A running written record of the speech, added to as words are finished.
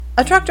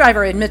A truck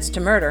driver admits to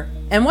murder.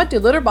 And what do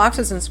litter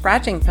boxes and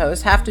scratching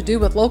posts have to do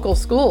with local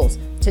schools?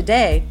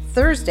 Today,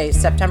 Thursday,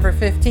 September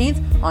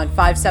 15th, on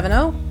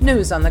 570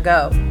 News on the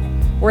Go.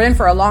 We're in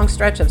for a long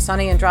stretch of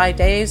sunny and dry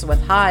days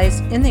with highs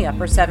in the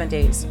upper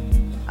 70s.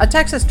 A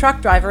Texas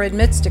truck driver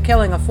admits to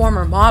killing a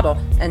former model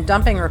and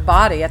dumping her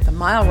body at the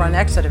Mile Run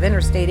exit of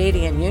Interstate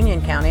 80 in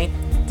Union County.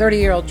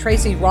 30-year-old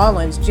Tracy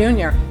Rollins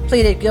Jr.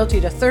 pleaded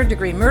guilty to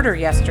third-degree murder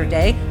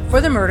yesterday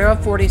for the murder of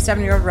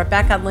 47-year-old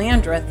Rebecca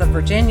Landreth of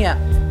Virginia.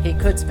 He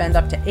could spend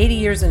up to 80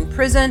 years in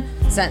prison.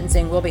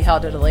 Sentencing will be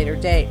held at a later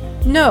date.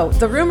 No,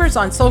 the rumors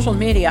on social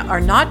media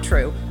are not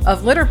true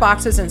of litter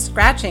boxes and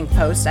scratching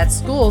posts at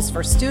schools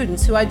for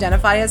students who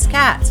identify as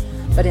cats.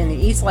 But in the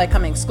East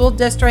Lycoming School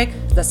District,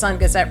 the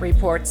Sun-Gazette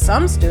reports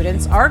some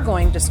students are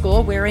going to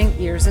school wearing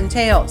ears and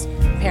tails.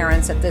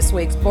 Parents at this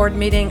week's board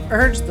meeting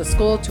urged the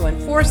school to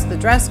enforce the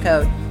dress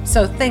code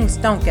so things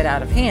don't get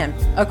out of hand,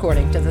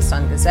 according to the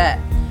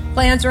Sun-Gazette.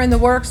 Plans are in the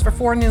works for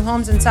 4 new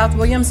homes in South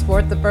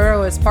Williamsport. The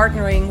borough is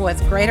partnering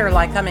with Greater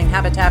Lycoming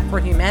Habitat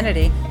for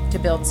Humanity to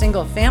build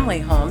single-family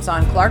homes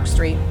on Clark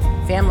Street.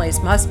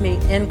 Families must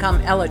meet income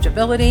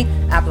eligibility.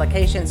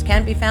 Applications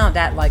can be found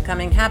at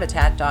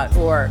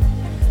lycominghabitat.org.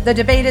 The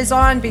debate is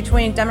on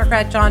between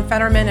Democrat John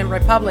Fetterman and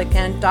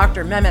Republican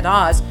Dr. Mehmet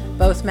Oz.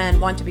 Both men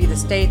want to be the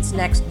state's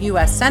next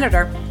U.S.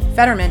 Senator.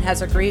 Fetterman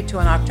has agreed to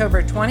an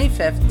October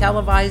 25th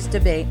televised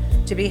debate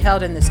to be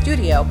held in the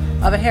studio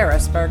of a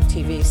Harrisburg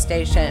TV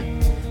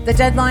station. The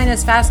deadline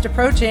is fast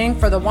approaching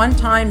for the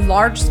one-time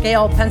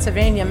large-scale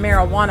Pennsylvania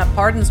marijuana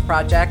pardons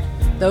project.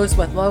 Those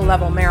with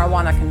low-level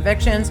marijuana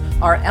convictions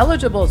are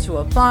eligible to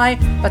apply,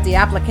 but the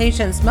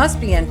applications must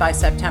be in by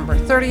September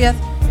 30th.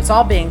 It's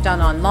all being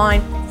done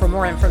online. For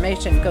more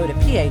information, go to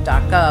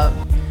pa.gov.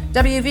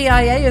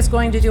 WVIA is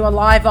going to do a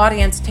live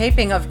audience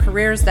taping of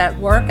Careers That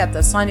Work at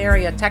the Sun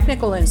Area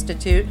Technical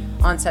Institute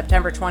on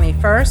September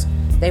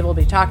 21st. They will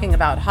be talking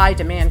about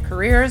high-demand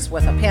careers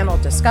with a panel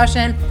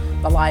discussion.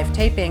 The live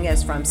taping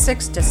is from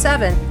 6 to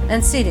 7,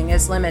 and seating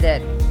is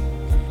limited.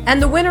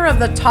 And the winner of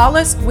the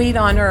tallest weed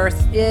on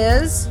earth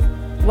is,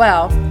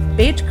 well,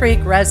 Beech Creek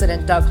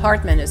resident Doug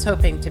Hartman is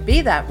hoping to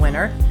be that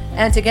winner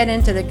and to get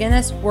into the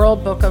Guinness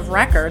World Book of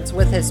Records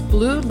with his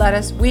blue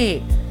lettuce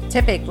weed.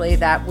 Typically,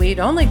 that weed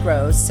only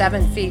grows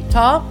 7 feet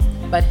tall,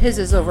 but his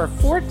is over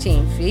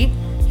 14 feet.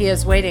 He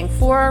is waiting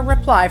for a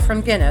reply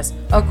from Guinness,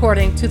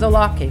 according to the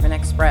Lock Haven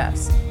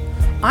Express.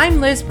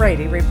 I'm Liz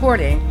Brady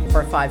reporting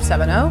for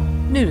 570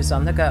 News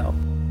on the Go.